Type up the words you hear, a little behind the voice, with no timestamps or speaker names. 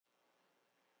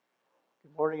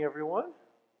Good morning, everyone.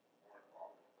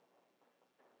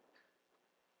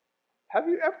 Have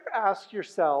you ever asked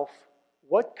yourself,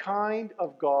 what kind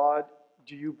of God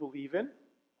do you believe in?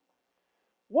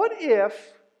 What if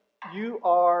you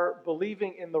are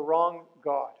believing in the wrong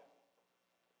God?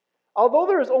 Although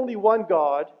there is only one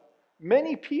God,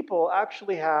 many people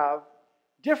actually have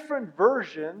different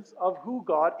versions of who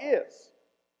God is.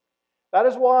 That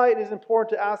is why it is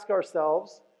important to ask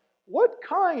ourselves, what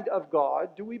kind of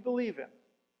God do we believe in?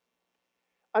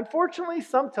 Unfortunately,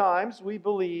 sometimes we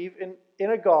believe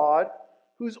in a God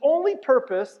whose only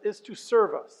purpose is to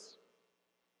serve us,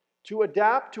 to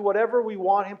adapt to whatever we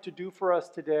want Him to do for us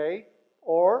today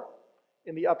or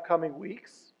in the upcoming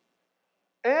weeks.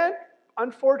 And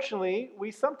unfortunately,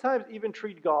 we sometimes even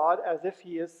treat God as if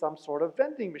He is some sort of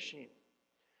vending machine.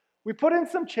 We put in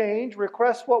some change,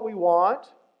 request what we want,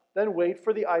 then wait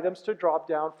for the items to drop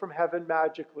down from heaven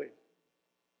magically.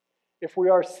 If we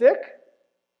are sick,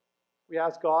 we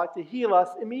ask God to heal us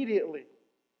immediately.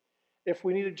 If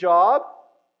we need a job,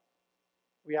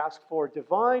 we ask for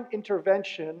divine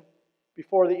intervention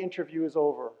before the interview is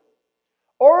over.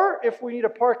 Or if we need a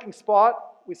parking spot,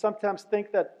 we sometimes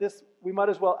think that we might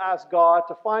as well ask God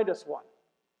to find us one.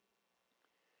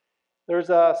 There's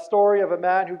a story of a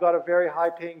man who got a very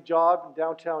high-paying job in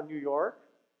downtown New York.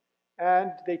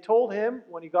 And they told him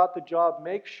when he got the job,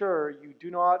 make sure you do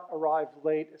not arrive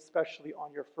late, especially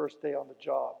on your first day on the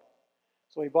job.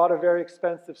 So he bought a very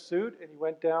expensive suit and he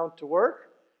went down to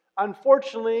work.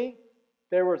 Unfortunately,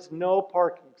 there was no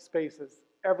parking spaces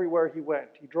everywhere he went.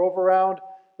 He drove around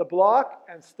the block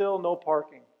and still no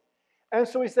parking. And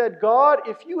so he said, God,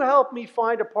 if you help me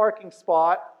find a parking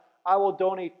spot, I will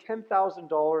donate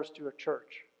 $10,000 to a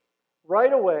church.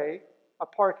 Right away, a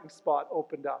parking spot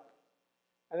opened up.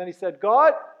 And then he said,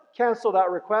 God, cancel that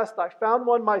request. I found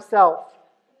one myself.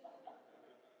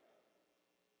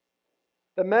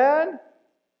 The man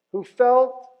who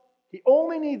felt he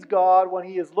only needs God when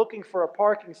he is looking for a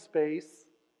parking space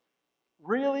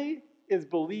really is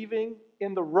believing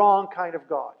in the wrong kind of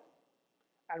God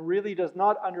and really does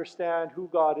not understand who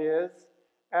God is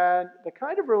and the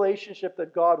kind of relationship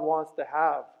that God wants to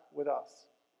have with us.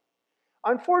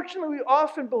 Unfortunately, we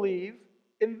often believe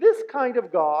in this kind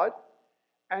of God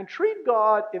and treat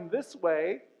God in this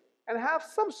way and have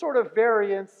some sort of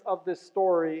variance of this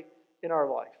story in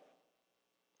our life.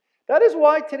 That is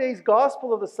why today's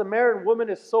gospel of the Samaritan woman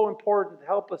is so important to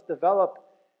help us develop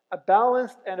a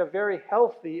balanced and a very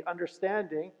healthy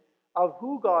understanding of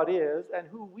who God is and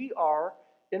who we are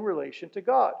in relation to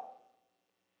God.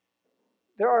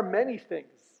 There are many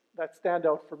things that stand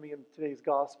out for me in today's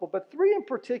gospel, but three in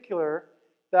particular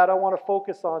that I want to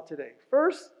focus on today.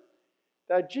 First,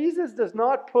 that Jesus does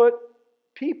not put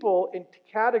people into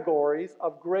categories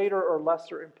of greater or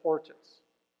lesser importance.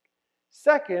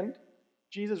 Second,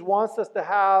 Jesus wants us to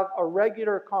have a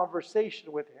regular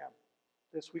conversation with Him.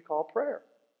 This we call prayer.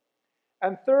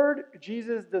 And third,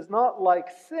 Jesus does not like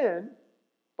sin,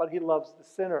 but He loves the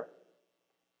sinner.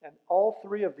 And all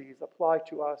three of these apply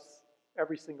to us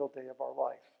every single day of our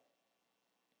life.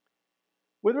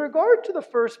 With regard to the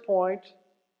first point,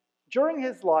 during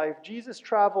His life, Jesus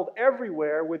traveled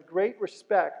everywhere with great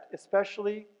respect,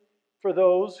 especially for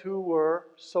those who were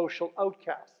social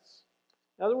outcasts.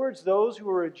 In other words, those who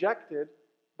were rejected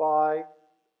by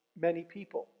many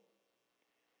people.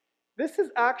 This is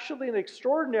actually an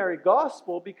extraordinary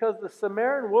gospel because the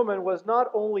Samaritan woman was not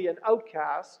only an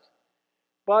outcast,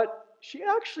 but she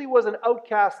actually was an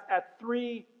outcast at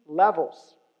three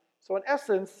levels. So in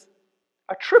essence,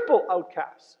 a triple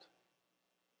outcast.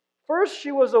 First,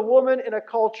 she was a woman in a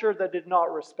culture that did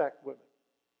not respect women.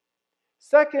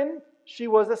 Second, she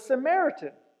was a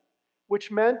Samaritan, which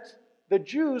meant the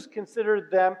Jews considered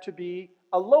them to be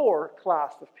a lower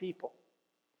class of people.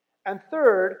 And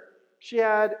third, she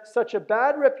had such a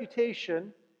bad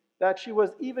reputation that she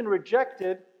was even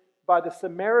rejected by the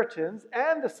Samaritans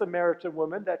and the Samaritan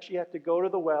woman that she had to go to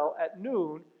the well at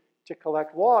noon to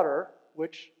collect water,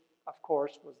 which, of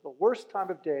course, was the worst time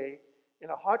of day in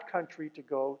a hot country to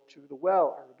go to the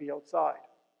well or be outside.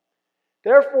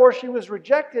 Therefore, she was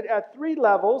rejected at three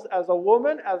levels: as a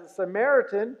woman, as a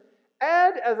Samaritan,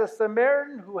 and as a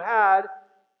Samaritan who had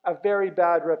a very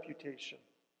bad reputation.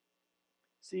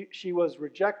 See, she was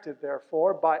rejected,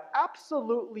 therefore, by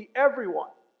absolutely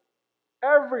everyone.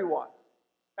 Everyone,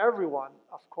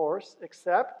 of course,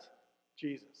 except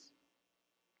Jesus.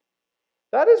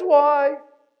 That is why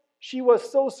she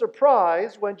was so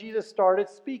surprised when Jesus started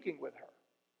speaking with her.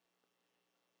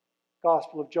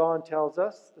 Gospel of John tells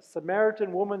us, the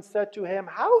Samaritan woman said to him,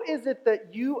 "How is it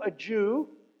that you, a Jew,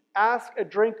 ask a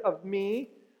drink of me,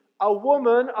 a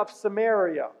woman of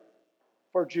Samaria?"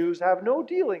 for Jews have no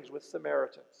dealings with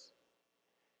Samaritans.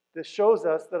 This shows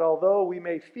us that although we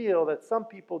may feel that some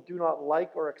people do not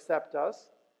like or accept us,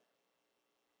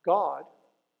 God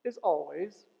is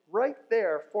always right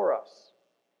there for us.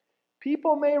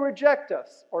 People may reject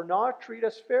us or not treat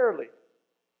us fairly,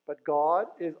 but God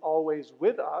is always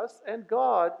with us and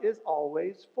God is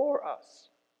always for us.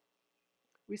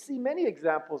 We see many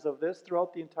examples of this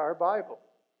throughout the entire Bible.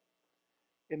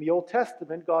 In the Old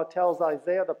Testament, God tells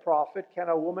Isaiah the prophet, "Can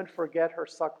a woman forget her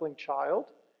suckling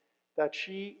child, that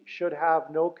she should have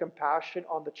no compassion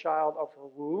on the child of her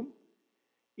womb?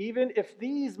 Even if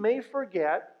these may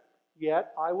forget,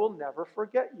 yet I will never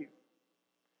forget you."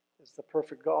 This is the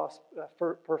perfect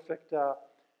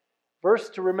verse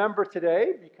to remember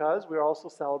today, because we are also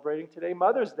celebrating today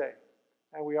Mother's Day,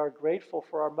 and we are grateful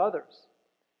for our mothers.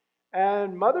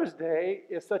 And Mother's Day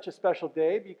is such a special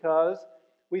day because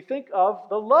we think of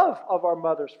the love of our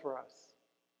mothers for us.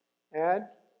 And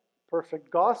perfect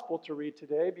gospel to read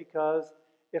today, because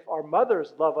if our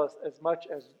mothers love us as much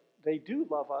as they do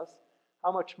love us,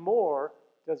 how much more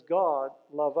does God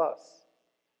love us?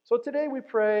 So today we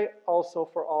pray also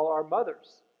for all our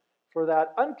mothers, for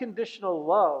that unconditional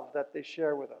love that they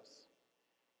share with us.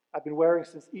 I've been wearing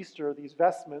since Easter these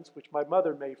vestments which my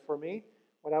mother made for me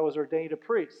when I was ordained a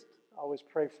priest. I always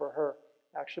pray for her.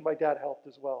 Actually, my dad helped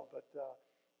as well, but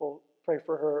we'll pray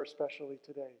for her especially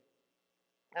today.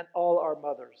 And all our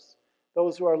mothers,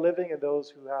 those who are living and those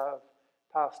who have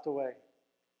passed away.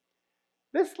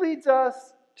 This leads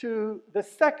us to the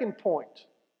second point.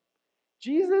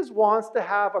 Jesus wants to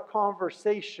have a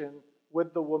conversation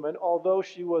with the woman, although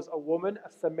she was a woman, a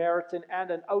Samaritan,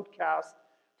 and an outcast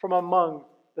from among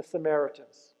the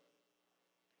Samaritans.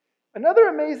 Another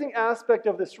amazing aspect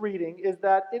of this reading is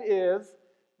that it is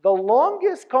the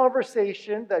longest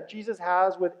conversation that Jesus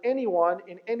has with anyone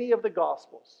in any of the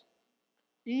Gospels,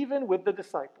 even with the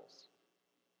disciples.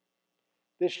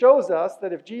 This shows us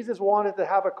that if Jesus wanted to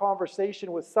have a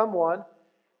conversation with someone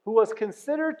who was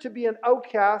considered to be an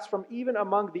outcast from even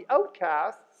among the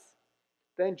outcasts,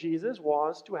 then Jesus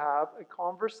wants to have a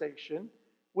conversation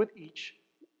with each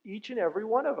and every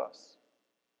one of us.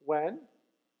 When?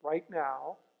 Right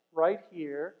now, right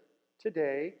here,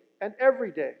 today, and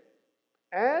every day.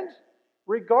 And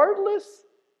regardless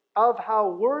of how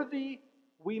worthy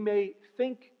we may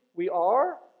think we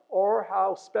are, or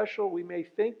how special we may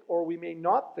think or we may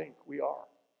not think we are.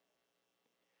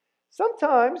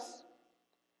 Sometimes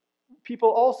people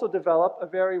also develop a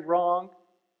very wrong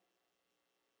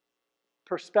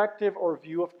perspective or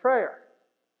view of prayer.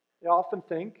 They often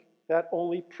think that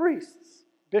only priests,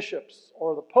 bishops,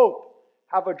 or the Pope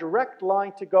have a direct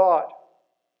line to God.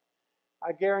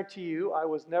 I guarantee you I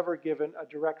was never given a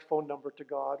direct phone number to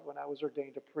God when I was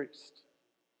ordained a priest.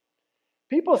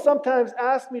 People sometimes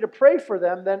ask me to pray for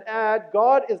them, then add,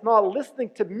 "God is not listening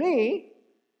to me.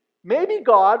 Maybe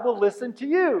God will listen to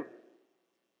you."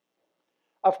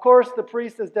 Of course, the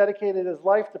priest has dedicated his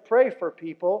life to pray for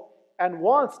people and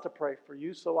wants to pray for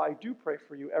you, so I do pray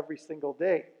for you every single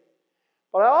day.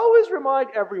 But I always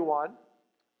remind everyone,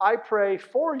 I pray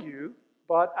for you,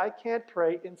 but I can't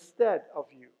pray instead of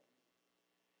you.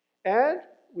 And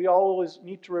we always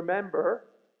need to remember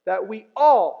that we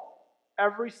all,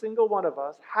 every single one of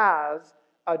us, has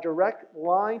a direct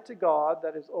line to God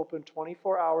that is open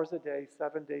 24 hours a day,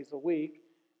 7 days a week,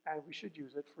 and we should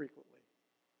use it frequently.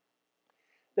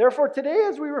 Therefore, today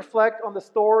as we reflect on the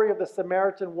story of the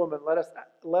Samaritan woman, let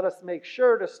us make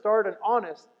sure to start an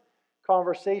honest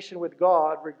conversation with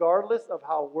God, regardless of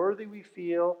how worthy we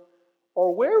feel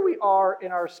or where we are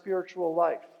in our spiritual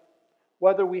life,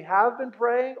 whether we have been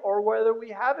praying or whether we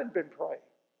haven't been praying.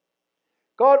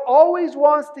 God always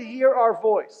wants to hear our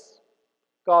voice.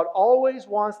 God always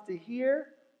wants to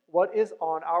hear what is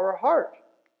on our heart.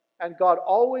 And God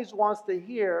always wants to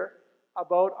hear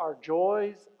about our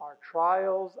joys, our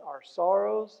trials, our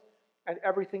sorrows, and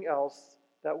everything else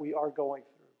that we are going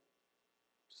through.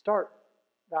 Start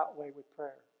that way with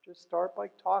prayer. Just start by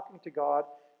talking to God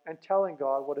and telling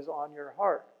God what is on your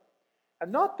heart.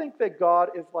 And not think that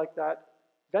God is like that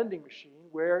vending machine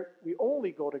where we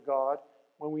only go to God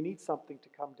when we need something to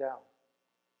come down.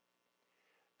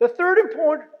 The third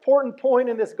important point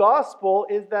in this gospel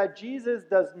is that Jesus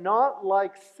does not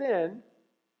like sin,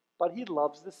 but he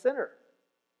loves the sinner.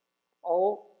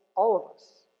 All of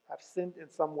us have sinned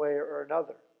in some way or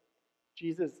another.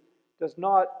 Jesus does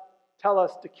not tell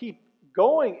us to keep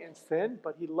going in sin,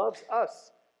 but he loves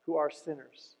us who are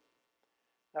sinners.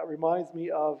 That reminds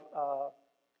me of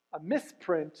a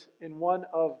misprint in one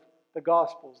of the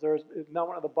Gospels. There's not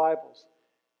one of the Bibles.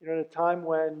 At a time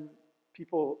when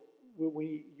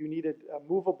you needed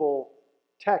movable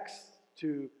text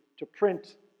to to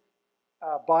print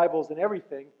Bibles and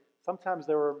everything, sometimes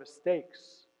there were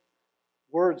mistakes.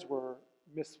 Words were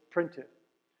misprinted.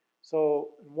 So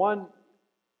one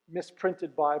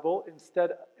misprinted Bible,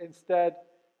 instead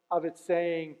of it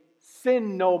saying,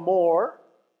 sin no more,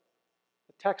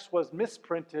 the text was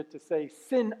misprinted to say,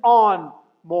 sin on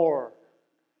more.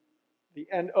 The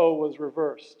NO was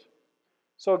reversed.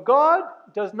 So God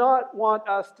does not want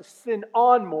us to sin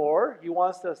on more. He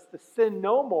wants us to sin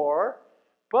no more.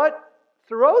 But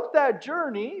throughout that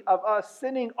journey of us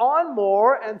sinning on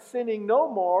more and sinning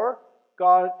no more,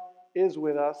 God is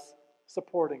with us,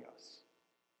 supporting us.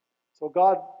 So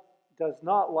God does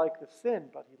not like the sin,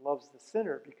 but he loves the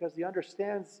sinner because he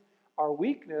understands our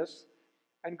weakness,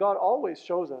 and God always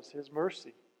shows us his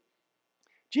mercy.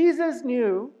 Jesus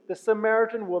knew the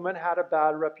Samaritan woman had a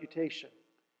bad reputation,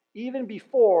 even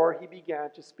before he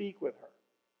began to speak with her.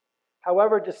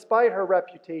 However, despite her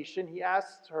reputation, he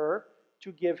asks her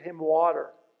to give him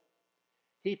water.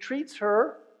 He treats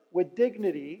her with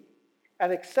dignity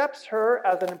and accepts her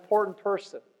as an important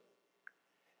person.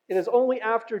 It is only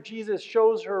after Jesus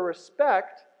shows her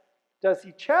respect does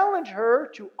he challenge her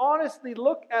to honestly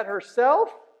look at herself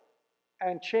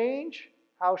and change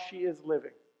how she is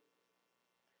living.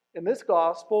 In this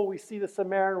gospel, we see the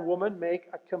Samaritan woman make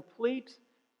a complete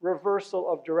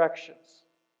reversal of directions.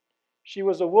 She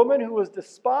was a woman who was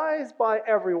despised by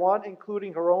everyone,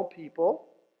 including her own people,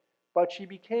 but she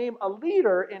became a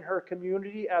leader in her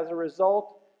community as a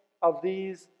result of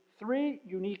these three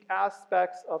unique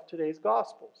aspects of today's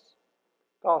gospel.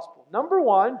 Number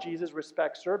one, Jesus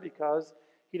respects her because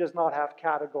he does not have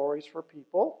categories for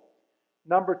people.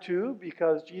 Number two,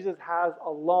 because Jesus has a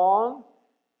long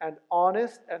and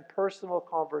honest and personal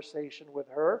conversation with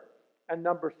her. And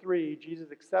number three,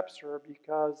 Jesus accepts her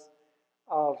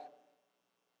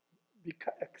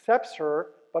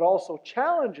but also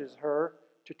challenges her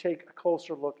to take a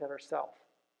closer look at herself.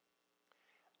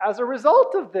 As a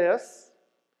result of this,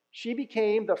 she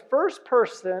became the first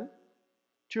person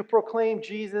to proclaim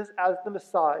Jesus as the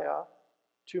Messiah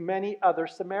to many other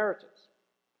Samaritans.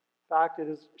 In fact,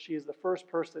 she is the first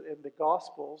person in the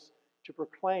Gospels to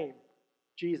proclaim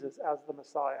Jesus as the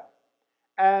Messiah.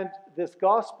 And this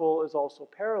gospel is also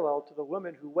parallel to the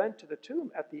woman who went to the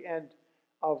tomb at the end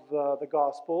of the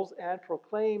Gospels and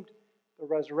proclaimed the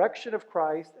resurrection of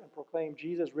Christ and proclaimed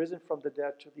Jesus risen from the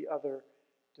dead to the other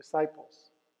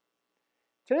disciples.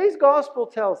 Today's gospel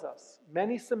tells us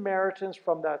many Samaritans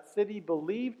from that city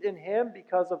believed in him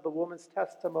because of the woman's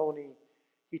testimony.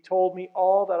 He told me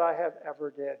all that I have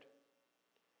ever did.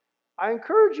 I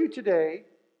encourage you today,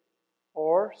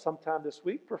 or sometime this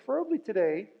week, preferably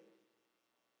today,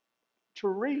 to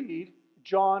read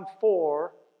John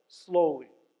 4 slowly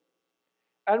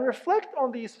and reflect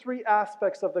on these three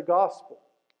aspects of the gospel,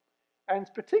 and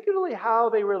particularly how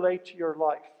they relate to your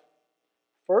life.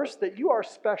 First, that you are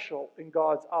special in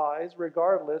God's eyes,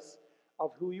 regardless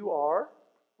of who you are,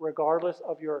 regardless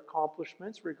of your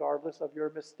accomplishments, regardless of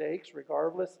your mistakes,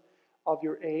 regardless of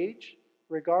your age,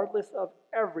 regardless of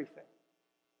everything.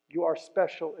 You are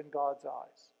special in God's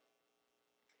eyes.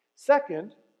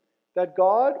 Second, that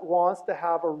God wants to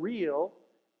have a real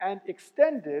and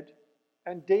extended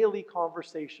and daily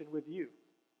conversation with you.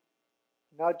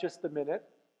 Not just a minute,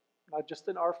 not just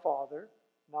an Our Father,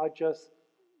 not just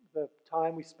the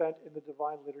time we spent in the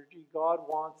Divine Liturgy. God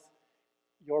wants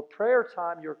your prayer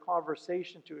time, your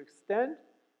conversation to extend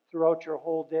throughout your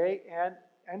whole day and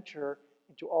enter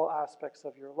into all aspects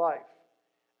of your life.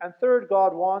 And third,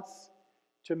 God wants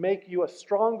to make you a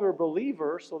stronger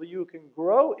believer so that you can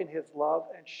grow in his love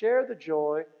and share the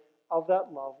joy of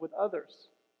that love with others.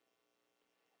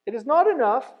 It is not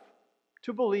enough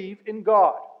to believe in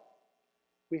God.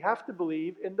 We have to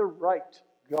believe in the right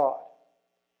God.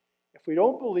 If we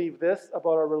don't believe this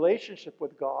about our relationship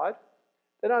with God,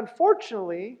 then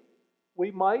unfortunately,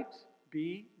 we might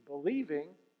be believing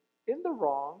in the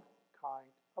wrong